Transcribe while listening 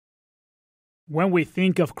When we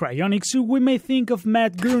think of cryonics, we may think of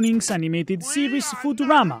Matt Groening's animated series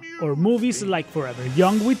Futurama, or movies like Forever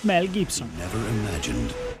Young with Mel Gibson. Never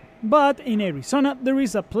imagined. But in Arizona, there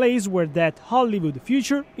is a place where that Hollywood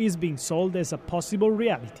future is being sold as a possible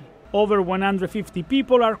reality. Over 150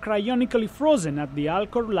 people are cryonically frozen at the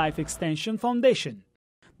Alcor Life Extension Foundation.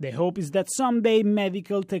 The hope is that someday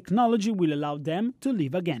medical technology will allow them to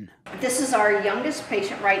live again. This is our youngest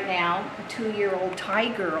patient right now, a 2-year-old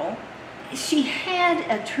Thai girl. She had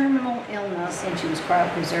a terminal illness and she was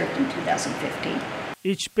cryopreserved in 2015.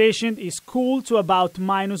 Each patient is cooled to about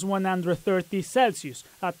minus 130 Celsius,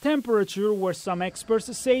 a temperature where some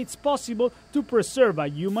experts say it's possible to preserve a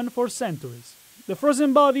human for centuries. The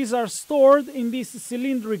frozen bodies are stored in these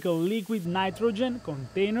cylindrical liquid nitrogen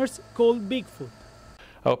containers called Bigfoot.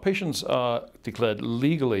 Our patients are declared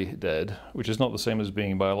legally dead, which is not the same as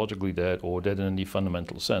being biologically dead or dead in any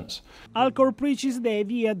fundamental sense. Alcor preaches the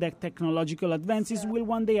idea that technological advances will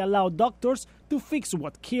one day allow doctors to fix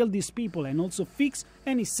what killed these people and also fix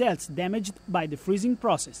any cells damaged by the freezing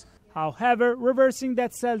process. However, reversing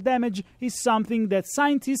that cell damage is something that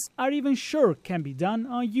scientists are even sure can be done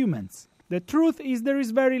on humans. The truth is there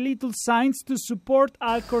is very little science to support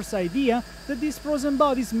Alcor's idea that these frozen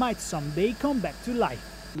bodies might someday come back to life.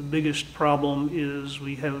 The biggest problem is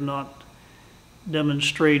we have not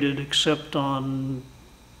demonstrated, except on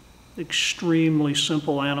extremely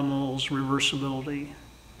simple animals, reversibility.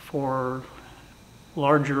 For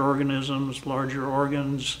larger organisms, larger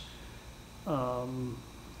organs,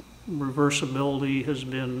 reversibility has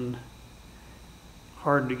been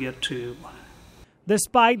hard to get to.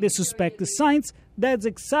 Despite the suspected science, that's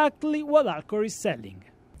exactly what Alcor is selling.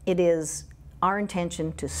 It is our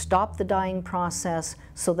intention to stop the dying process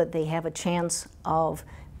so that they have a chance of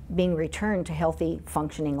being returned to healthy,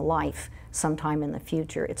 functioning life sometime in the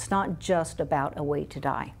future. It's not just about a way to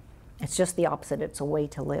die. It's just the opposite. It's a way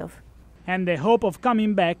to live. And the hope of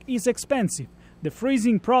coming back is expensive. The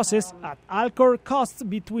freezing process at Alcor costs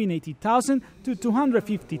between $80,000 to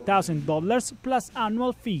 $250,000 plus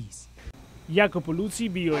annual fees. Iacopo Luzi,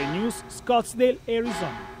 VOA News, Scottsdale,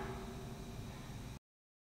 Arizona.